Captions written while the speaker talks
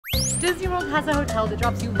Disney World has a hotel that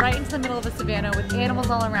drops you right into the middle of a savannah with animals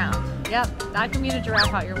all around. Yep, that can mean a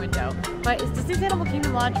giraffe out your window. But is Disney's Animal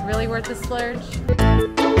Kingdom Lodge really worth the splurge?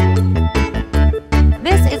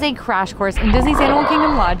 This is a crash course in Disney's Animal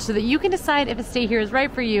Kingdom Lodge so that you can decide if a stay here is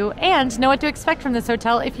right for you and know what to expect from this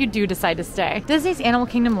hotel if you do decide to stay. Disney's Animal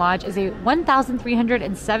Kingdom Lodge is a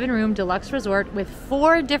 1,307 room deluxe resort with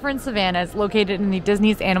 4 different savannas located in the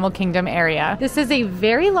Disney's Animal Kingdom area. This is a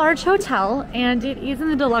very large hotel and it is in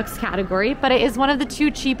the deluxe category, but it is one of the 2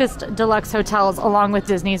 cheapest deluxe hotels along with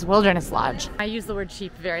Disney's Wilderness Lodge. I use the word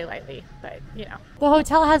cheap very lightly, but you know. The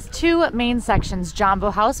hotel has 2 main sections, Jambo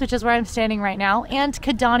House, which is where I'm standing right now, and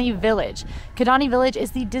Kidani Village. Kidani Village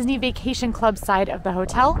is the Disney Vacation Club side of the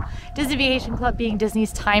hotel, Disney Vacation Club being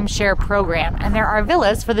Disney's timeshare program, and there are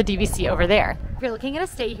villas for the DVC over there. If you're looking at a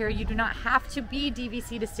stay here, you do not have to be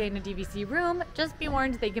DVC to stay in a DVC room. Just be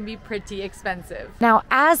warned, they can be pretty expensive. Now,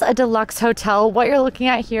 as a deluxe hotel, what you're looking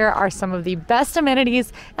at here are some of the best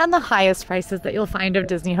amenities and the highest prices that you'll find of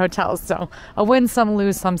Disney hotels. So a win some,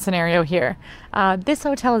 lose some scenario here. This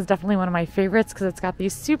hotel is definitely one of my favorites because it's got the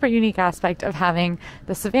super unique aspect of having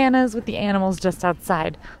the savannas with the animals just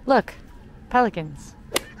outside. Look, pelicans.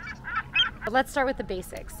 But let's start with the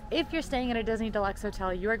basics. If you're staying at a Disney Deluxe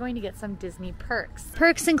hotel, you are going to get some Disney perks.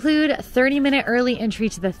 Perks include 30-minute early entry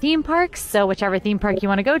to the theme parks, so whichever theme park you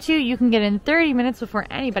want to go to, you can get in 30 minutes before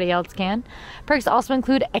anybody else can. Perks also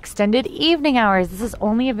include extended evening hours. This is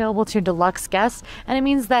only available to deluxe guests, and it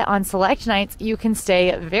means that on select nights, you can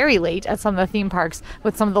stay very late at some of the theme parks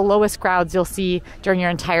with some of the lowest crowds you'll see during your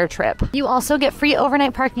entire trip. You also get free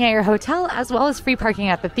overnight parking at your hotel, as well as free parking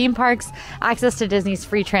at the theme parks, access to Disney's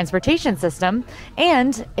free transportation system,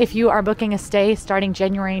 and if you are booking a stay starting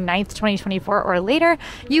January 9th, 2024 or later,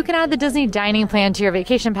 you can add the Disney dining plan to your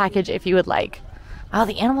vacation package if you would like. Wow,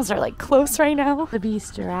 the animals are like close right now. The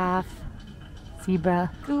beast, giraffe, zebra,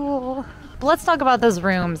 cool. But let's talk about those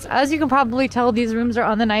rooms. As you can probably tell, these rooms are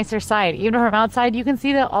on the nicer side. Even from outside, you can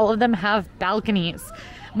see that all of them have balconies.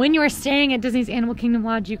 When you are staying at Disney's Animal Kingdom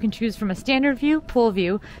Lodge, you can choose from a standard view, pool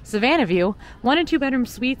view, savannah view, 1 and 2 bedroom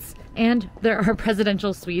suites, and there are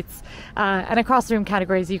presidential suites. And across the room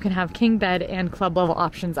categories, you can have king bed and club level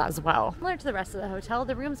options as well. Similar to the rest of the hotel,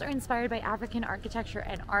 the rooms are inspired by African architecture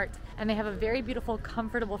and art, and they have a very beautiful,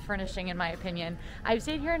 comfortable furnishing in my opinion. I've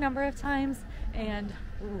stayed here a number of times and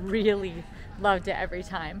really loved it every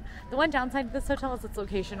time. The one downside to this hotel is its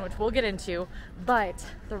location, which we'll get into, but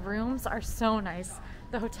the rooms are so nice.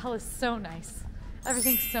 The hotel is so nice.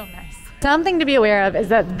 Everything's so nice. Something to be aware of is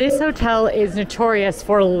that this hotel is notorious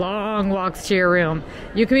for long walks to your room.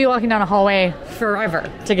 You could be walking down a hallway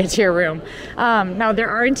forever to get to your room. Now there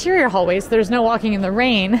are interior hallways. There's no walking in the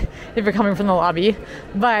rain if you're coming from the lobby,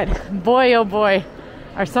 but boy oh boy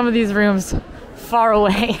are some of these rooms far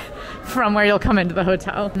away from where you'll come into the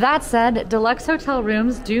hotel. That said, deluxe hotel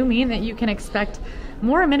rooms do mean that you can expect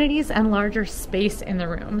more amenities and larger space in the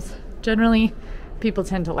rooms. Generally, people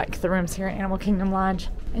tend to like the rooms here at Animal Kingdom Lodge.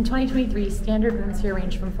 In 2023, standard rooms here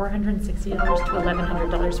range from $460 to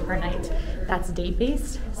 $1,100 per night. That's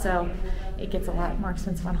date-based, so it gets a lot more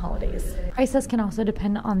expensive on holidays. Prices can also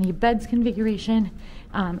depend on the bed's configuration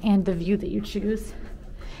and the view that you choose.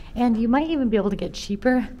 And you might even be able to get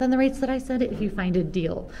cheaper than the rates that I said if you find a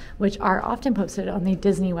deal, which are often posted on the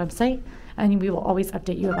Disney website, and we will always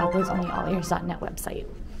update you about those on the AllEars.net website.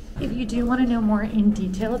 If you do want to know more in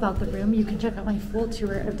detail about the room, you can check out my full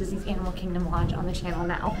tour of Disney's Animal Kingdom Lodge on the channel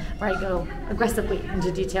now, where I go aggressively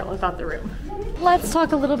into detail about the room. Let's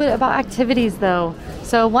talk a little bit about activities though.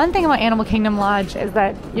 So one thing about Animal Kingdom Lodge is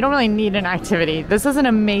that you don't really need an activity. This is an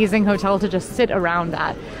amazing hotel to just sit around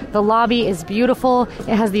at. The lobby is beautiful.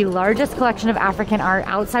 It has the largest collection of African art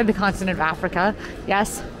outside the continent of Africa.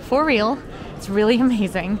 Yes, for real. It's really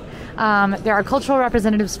amazing. There are cultural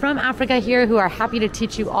representatives from Africa here who are happy to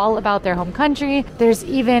teach you all about their home country. There's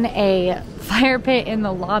even a fire pit in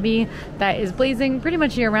the lobby that is blazing pretty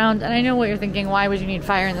much year round. And I know what you're thinking, why would you need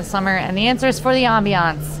fire in the summer? And the answer is for the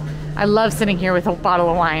ambiance. I love sitting here with a bottle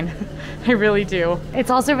of wine. I really do. It's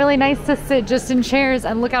also really nice to sit just in chairs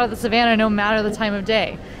and look out at the savannah no matter the time of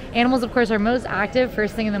day. Animals, of course, are most active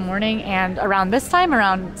first thing in the morning and around this time,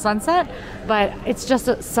 around sunset, but it's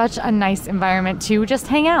just such a nice environment to just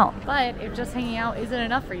hang out. But if just hanging out isn't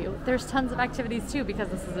enough for you, there's tons of activities too because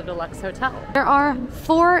this is a deluxe hotel. There are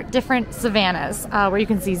 4 different savannas where you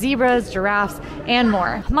can see zebras, giraffes, and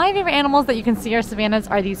more. My favorite animals that you can see are savannas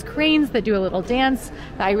are these cranes that do a little dance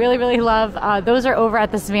that I really, really love. Those are over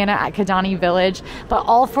at the savannah at Kidani Village, but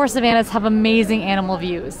all 4 savannas have amazing animal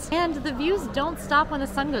views. And the views don't stop when the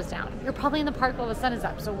sun goes goes down. You're probably in the park while the sun is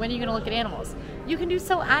up, so when are you going to look at animals? You can do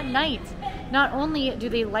so at night. Not only do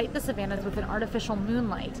they light the savannas with an artificial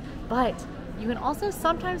moonlight, but you can also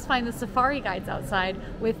sometimes find the safari guides outside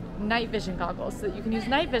with night vision goggles, so that you can use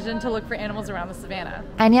night vision to look for animals around the savannah.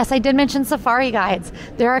 And yes, I did mention safari guides.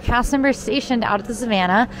 There are cast members stationed out at the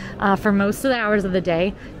savannah for most of the hours of the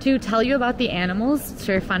day to tell you about the animals,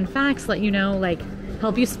 share fun facts, let you know, like,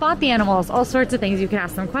 help you spot the animals, all sorts of things. You can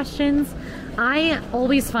ask them questions. I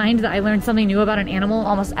always find that I learn something new about an animal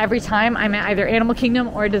almost every time I'm at either Animal Kingdom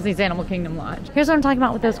or Disney's Animal Kingdom Lodge. Here's what I'm talking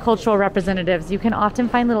about with those cultural representatives. You can often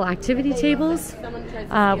find little activity tables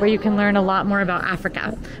where you can learn a lot more about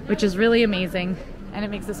Africa, which is really amazing. And it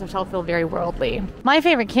makes this hotel feel very worldly. My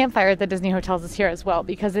favorite campfire at the Disney hotels is here as well,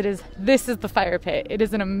 because this is the fire pit. It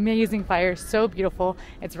is an amazing fire, so beautiful.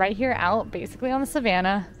 It's right here out, basically on the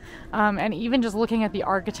savannah. And even just looking at the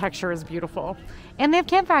architecture is beautiful. And they have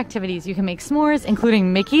campfire activities. You can make s'mores,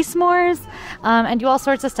 including Mickey s'mores, and do all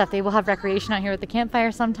sorts of stuff. They will have recreation out here at the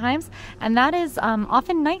campfire sometimes, and that is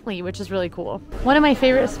often nightly, which is really cool. One of my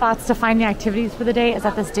favorite spots to find the activities for the day is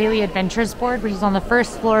at this Daily Adventures board, which is on the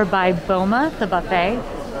first floor by Boma, the buffet.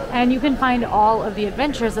 And you can find all of the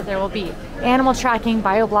adventures that there will be. Animal tracking,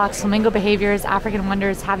 bio-blocks, flamingo behaviors, African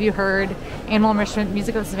wonders, have you heard, animal immersion,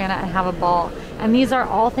 music of the savannah, and have a ball. And these are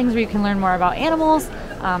all things where you can learn more about animals,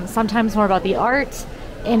 sometimes more about the art.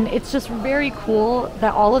 And it's just very cool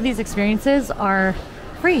that all of these experiences are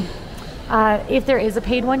free. If there is a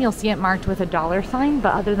paid one, you'll see it marked with a dollar sign,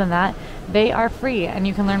 but other than that, they are free, and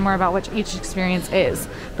you can learn more about what each experience is.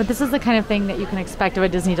 But this is the kind of thing that you can expect of a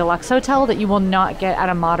Disney Deluxe hotel that you will not get at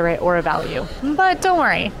a moderate or a value. But don't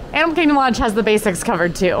worry, Animal Kingdom Lodge has the basics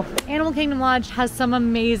covered too. Animal Kingdom Lodge has some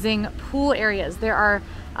amazing pool areas. There are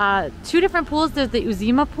two different pools. There's the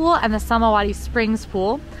Uzima pool and the Samawati Springs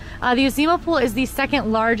pool. The Uzima pool is the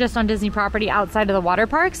second largest on Disney property outside of the water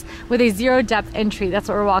parks, with a zero depth entry. That's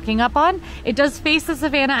what we're walking up on. It does face the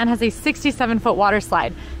savannah and has a 67-foot water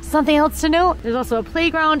slide. Something else to note, there's also a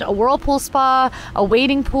playground, a whirlpool spa, a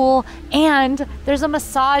wading pool, and there's a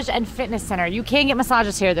massage and fitness center. You can get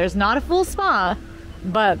massages here. There's not a full spa,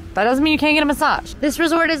 but that doesn't mean you can't get a massage. This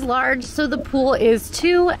resort is large, so the pool is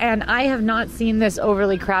too, and I have not seen this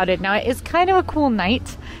overly crowded. Now, it is kind of a cool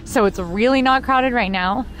night, so it's really not crowded right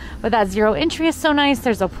now, but that zero entry is so nice.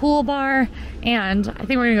 There's a pool bar, and I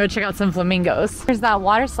think we're gonna go check out some flamingos. There's that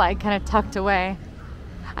water slide kind of tucked away.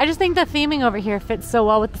 I just think the theming over here fits so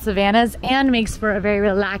well with the savannas and makes for a very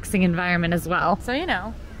relaxing environment as well. So, you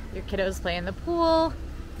know, your kiddos play in the pool,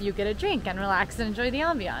 you get a drink and relax and enjoy the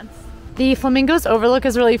ambiance. The flamingos overlook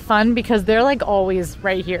is really fun because they're like always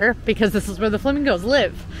right here, because this is where the flamingos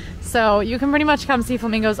live. So you can pretty much come see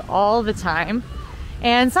flamingos all the time.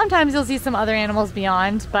 And sometimes you'll see some other animals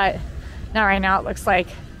beyond, but not right now. It looks like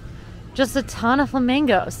just a ton of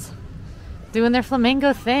flamingos doing their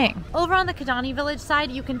flamingo thing. Over on the Kidani Village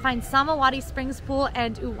side, you can find Samawati Springs Pool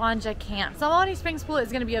and Uwanja Camp. Samawati Springs Pool is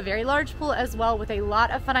going to be a very large pool as well, with a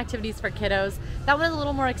lot of fun activities for kiddos. That one is a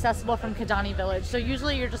little more accessible from Kidani Village, so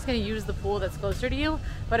usually you're just going to use the pool that's closer to you,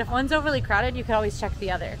 but if one's overly crowded, you can always check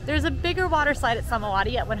the other. There's a bigger water slide at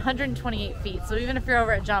Samawati at 128 feet, so even if you're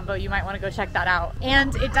over at Jumbo, you might want to go check that out.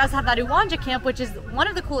 And it does have that Uwanja Camp, which is one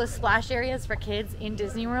of the coolest splash areas for kids in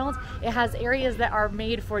Disney World. It has areas that are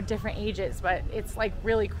made for different ages, but it's like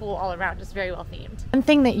really cool all around, just very well themed. One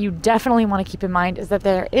thing that you definitely want to keep in mind is that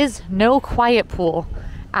there is no quiet pool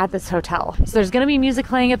at this hotel. So there's going to be music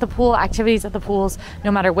playing at the pool, activities at the pools, no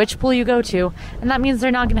matter which pool you go to, and that means they're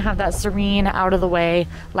not going to have that serene, out of the way,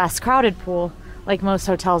 less crowded pool like most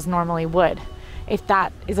hotels normally would. If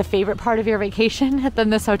that is a favorite part of your vacation, then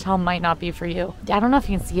this hotel might not be for you. I don't know if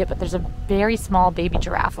you can see it, but there's a very small baby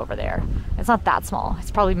giraffe over there. It's not that small.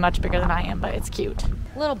 It's probably much bigger than I am, but it's cute.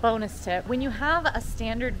 A little bonus tip. When you have a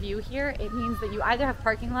standard view here, it means that you either have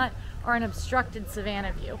parking lot or an obstructed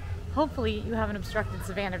savannah view. Hopefully you have an obstructed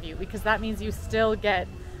savannah view, because that means you still get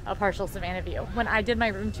a partial savannah view. When I did my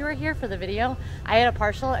room tour here for the video, I had a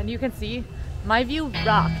partial, and you can see my view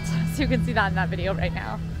rocked. So you can see that in that video right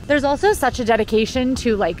now. There's also such a dedication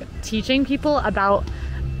to like teaching people about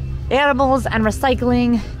animals and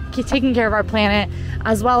recycling, taking care of our planet,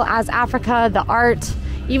 as well as Africa, the art,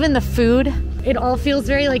 even the food. It all feels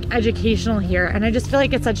very like educational here, and I just feel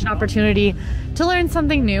like it's such an opportunity to learn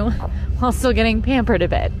something new while still getting pampered a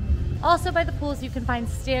bit. Also by the pools, you can find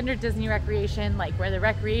standard Disney recreation, like where the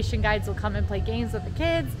recreation guides will come and play games with the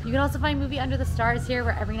kids. You can also find Movie Under the Stars here,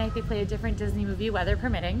 where every night they play a different Disney movie, weather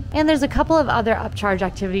permitting. And there's a couple of other upcharge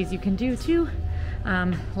activities you can do too,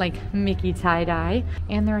 like Mickey tie-dye.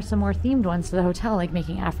 And there are some more themed ones to the hotel, like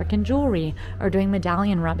making African jewelry or doing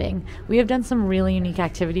medallion rubbing. We have done some really unique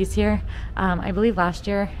activities here. I believe last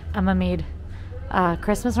year Emma made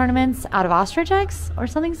Christmas ornaments out of ostrich eggs or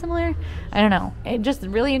something similar. I don't know. Just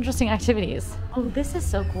really interesting activities. Oh, this is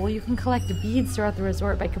so cool. You can collect beads throughout the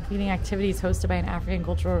resort by completing activities hosted by an African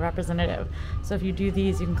cultural representative. So if you do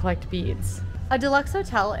these, you can collect beads. A deluxe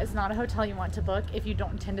hotel is not a hotel you want to book if you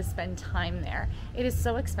don't intend to spend time there. It is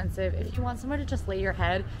so expensive. If you want somewhere to just lay your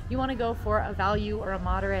head, you want to go for a value or a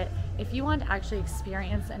moderate. If you want to actually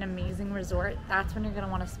experience an amazing resort, that's when you're going to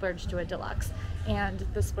want to splurge to a deluxe. And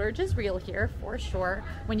the splurge is real here for sure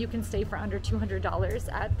when you can stay for under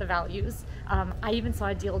 $200 at the values. I even saw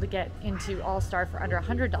a deal to get into All-Star for under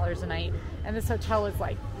 $100 a night, and this hotel is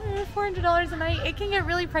like $400 a night. It can get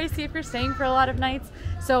really pricey if you're staying for a lot of nights.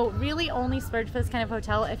 So really only splurge for this kind of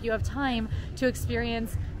hotel if you have time to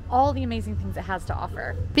experience all the amazing things it has to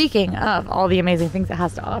offer. Speaking of all the amazing things it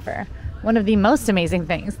has to offer, one of the most amazing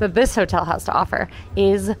things that this hotel has to offer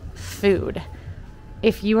is food.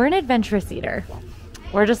 If you are an adventurous eater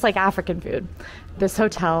or just like African food, this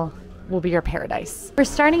hotel will be your paradise. We're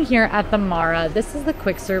starting here at the Mara. This is the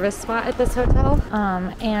quick service spot at this hotel.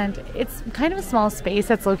 And it's kind of a small space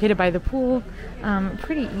that's located by the pool.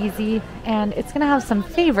 Pretty easy. And it's gonna have some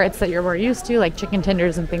favorites that you're more used to, like chicken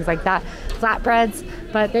tenders and things like that, flatbreads,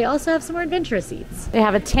 but they also have some more adventurous eats. They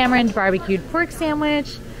have a tamarind barbecued pork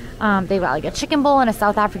sandwich. They've got like a chicken bowl and a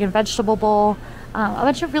South African vegetable bowl. A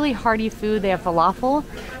bunch of really hearty food. They have falafel.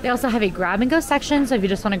 They also have a grab and go section, so if you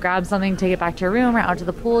just want to grab something, take it back to your room or out to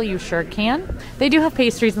the pool, you sure can. They do have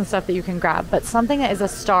pastries and stuff that you can grab, but something that is a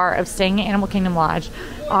star of staying at Animal Kingdom Lodge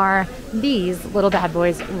are these little bad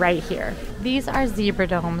boys right here. These are zebra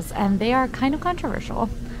domes, and they are kind of controversial.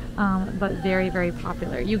 But very, very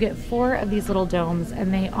popular. You get 4 of these little domes,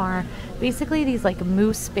 and they are basically these like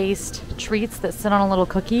mousse-based treats that sit on a little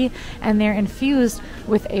cookie, and they're infused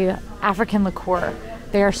with a African liqueur.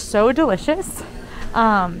 They are so delicious.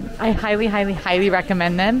 I highly, highly, highly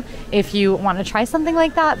recommend them if you want to try something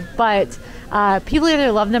like that, but people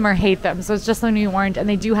either love them or hate them, so it's just something you warned, and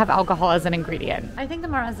they do have alcohol as an ingredient. I think the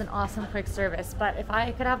Mara is an awesome quick service, but if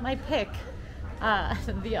I could have my pick,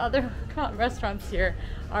 the other restaurants here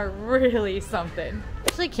are really something. I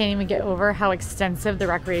actually can't even get over how extensive the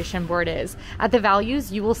recreation board is. At the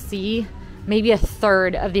values, you will see maybe a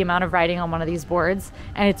third of the amount of riding on one of these boards,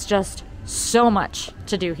 and it's just so much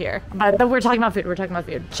to do here. But we're talking about food, we're talking about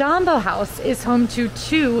food. Jambo House is home to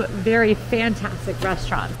 2 very fantastic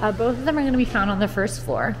restaurants. Both of them are gonna be found on the first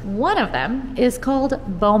floor. One of them is called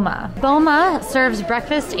Boma. Boma serves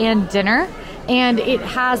breakfast and dinner, and it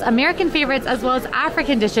has American favorites as well as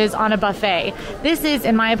African dishes on a buffet. This is,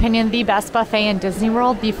 in my opinion, the best buffet in Disney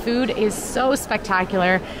World. The food is so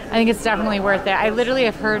spectacular. I think it's definitely worth it. I literally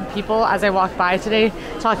have heard people as I walk by today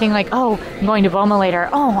talking like, oh, I'm going to Boma later.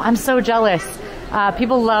 Oh, I'm so jealous.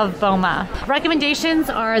 People love Boma. Recommendations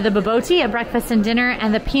are the baboti at breakfast and dinner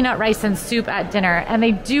and the peanut rice and soup at dinner. And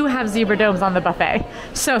they do have zebra domes on the buffet.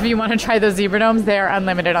 So if you want to try those zebra domes, they are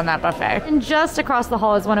unlimited on that buffet. And just across the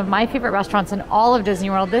hall is one of my favorite restaurants in all of Disney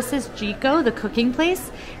World. This is Chico, the cooking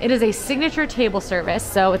place. It is a signature table service,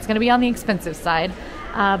 so it's going to be on the expensive side.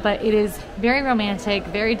 But it is very romantic,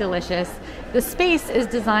 very delicious. The space is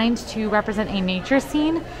designed to represent a nature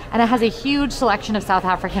scene, and it has a huge selection of South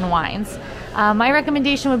African wines. My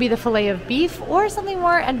recommendation would be the filet of beef or something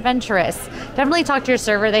more adventurous. Definitely talk to your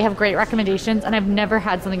server. They have great recommendations, and I've never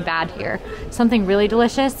had something bad here. Something really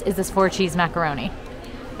delicious is this 4-cheese macaroni.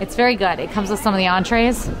 It's very good. It comes with some of the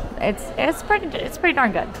entrees. It's pretty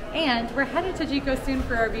darn good. And we're headed to Chico soon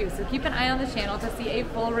for our review, so keep an eye on the channel to see a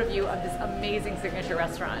full review of this amazing signature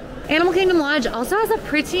restaurant. Animal Kingdom Lodge also has a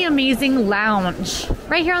pretty amazing lounge.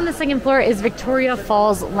 Right here on the second floor is Victoria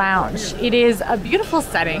Falls Lounge. It is a beautiful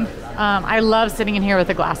setting. I love sitting in here with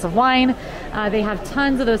a glass of wine. They have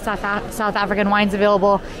tons of those South African wines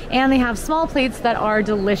available, and they have small plates that are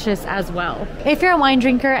delicious as well. If you're a wine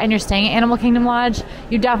drinker and you're staying at Animal Kingdom Lodge,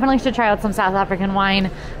 you definitely should try out some South African wine.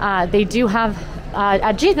 They do have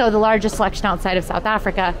at Chico the largest selection outside of South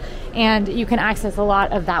Africa, and you can access a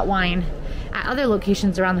lot of that wine at other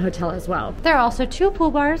locations around the hotel as well. There are also 2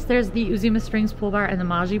 pool bars. There's the Uzuma Springs Pool Bar and the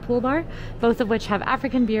Maji Pool Bar, both of which have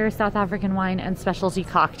African beer, South African wine, and specialty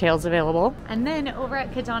cocktails available. And then over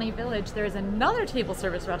at Kidani Village, there's another table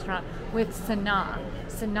service restaurant with Sanaa.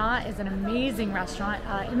 Sanaa is an amazing restaurant.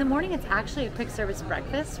 In the morning, it's actually a quick service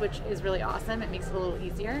breakfast, which is really awesome. It makes it a little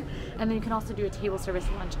easier. And then you can also do a table service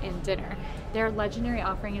lunch and dinner. Their legendary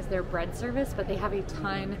offering is their bread service, but they have a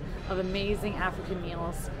ton of amazing African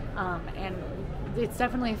meals. And it's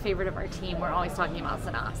definitely a favorite of our team. We're always talking about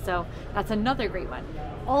Savana, so that's another great one.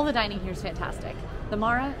 All the dining here is fantastic. The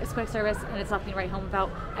Mara is quick service and it's nothing to write home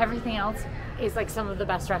about. Everything else is like some of the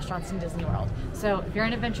best restaurants in Disney World. So if you're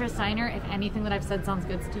an adventurous diner, if anything that I've said sounds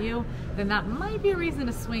good to you, then that might be a reason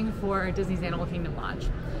to swing for Disney's Animal Kingdom Lodge.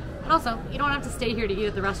 And also, you don't have to stay here to eat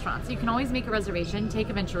at the restaurants. You can always make a reservation,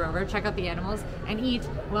 take a venture over, check out the animals, and eat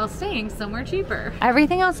while staying somewhere cheaper.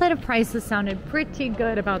 Everything outside of price has sounded pretty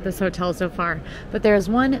good about this hotel so far, but there's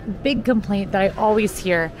one big complaint that I always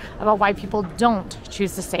hear about why people don't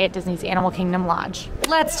choose to stay at Disney's Animal Kingdom Lodge.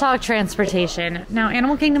 Let's talk transportation. Now,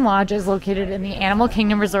 Animal Kingdom Lodge is located in the Animal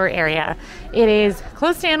Kingdom Resort area. It is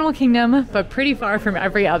close to Animal Kingdom, but pretty far from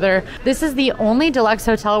every other. This is the only deluxe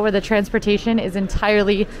hotel where the transportation is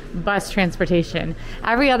entirely bus transportation.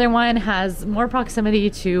 Every other one has more proximity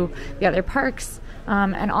to the other parks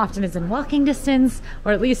and often is in walking distance,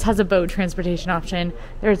 or at least has a boat transportation option.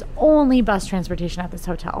 There's only bus transportation at this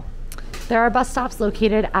hotel. There are bus stops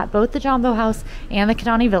located at both the Jambo House and the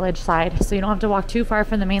Kidani Village side, so you don't have to walk too far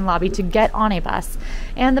from the main lobby to get on a bus.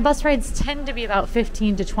 And the bus rides tend to be about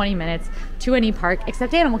 15 to 20 minutes to any park,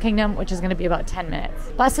 except Animal Kingdom, which is going to be about 10 minutes.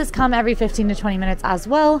 Buses come every 15 to 20 minutes as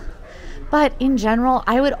well. But in general,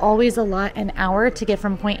 I would always allot an hour to get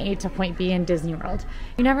from point A to point B in Disney World.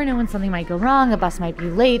 You never know when something might go wrong, a bus might be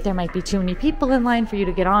late, there might be too many people in line for you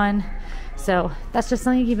to get on. So that's just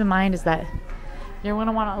something to keep in mind, is that you're going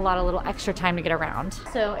to want a little extra time to get around.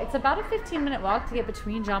 So it's about a 15-minute walk to get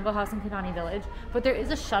between Jambo House and Kidani Village, but there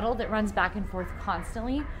is a shuttle that runs back and forth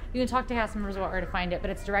constantly. You can talk to Castle Resort to find it,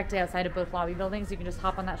 but it's directly outside of both lobby buildings. You can just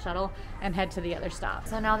hop on that shuttle and head to the other stop.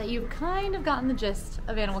 So now that you've kind of gotten the gist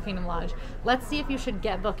of Animal Kingdom Lodge, let's see if you should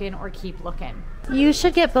get booking or keep looking. You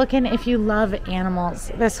should get booking if you love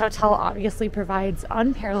animals. This hotel obviously provides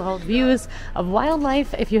unparalleled views of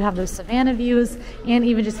wildlife if you have those Savana views, and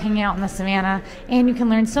even just hanging out in the Savana, and you can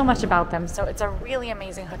learn so much about them. So it's a really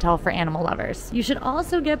amazing hotel for animal lovers. You should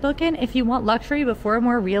also get booking if you want luxury before a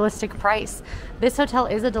more realistic price. This hotel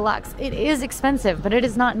is a deluxe. It is expensive, but it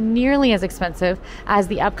is not nearly as expensive as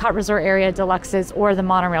the Epcot Resort area deluxes or the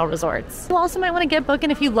monorail resorts. You also might want to get booking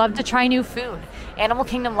if you love to try new food. Animal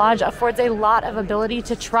Kingdom Lodge affords a lot of ability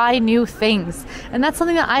to try new things, and that's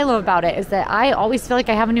something that I love about it, is that I always feel like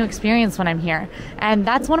I have a new experience when I'm here, and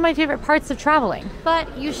that's one of my favorite parts of traveling.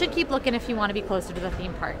 But you should keep looking if you want to be closer to the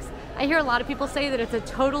theme parks. I hear a lot of people say that it's a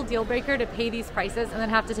total deal breaker to pay these prices and then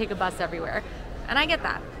have to take a bus everywhere. And I get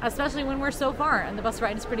that, especially when we're so far and the bus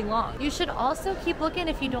ride is pretty long. You should also keep looking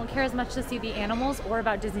if you don't care as much to see the animals or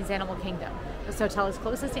about Disney's Animal Kingdom. This hotel is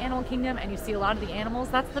closest to Animal Kingdom and you see a lot of the animals.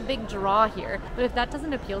 That's the big draw here. But if that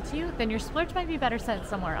doesn't appeal to you, then your splurge might be better sent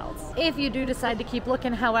somewhere else. If you do decide to keep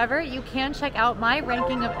looking, however, you can check out my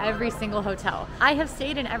ranking of every single hotel. I have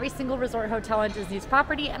stayed in every single resort hotel on Disney's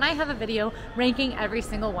property, and I have a video ranking every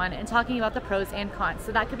single one and talking about the pros and cons.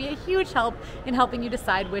 So that could be a huge help in helping you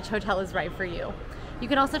decide which hotel is right for you. You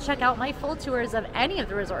can also check out my full tours of any of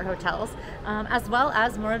the resort hotels, as well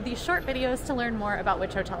as more of these short videos to learn more about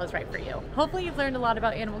which hotel is right for you. Hopefully you've learned a lot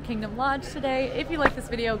about Animal Kingdom Lodge today. If you like this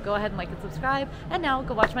video, go ahead and like and subscribe. And now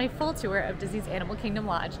go watch my full tour of Disney's Animal Kingdom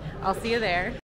Lodge. I'll see you there.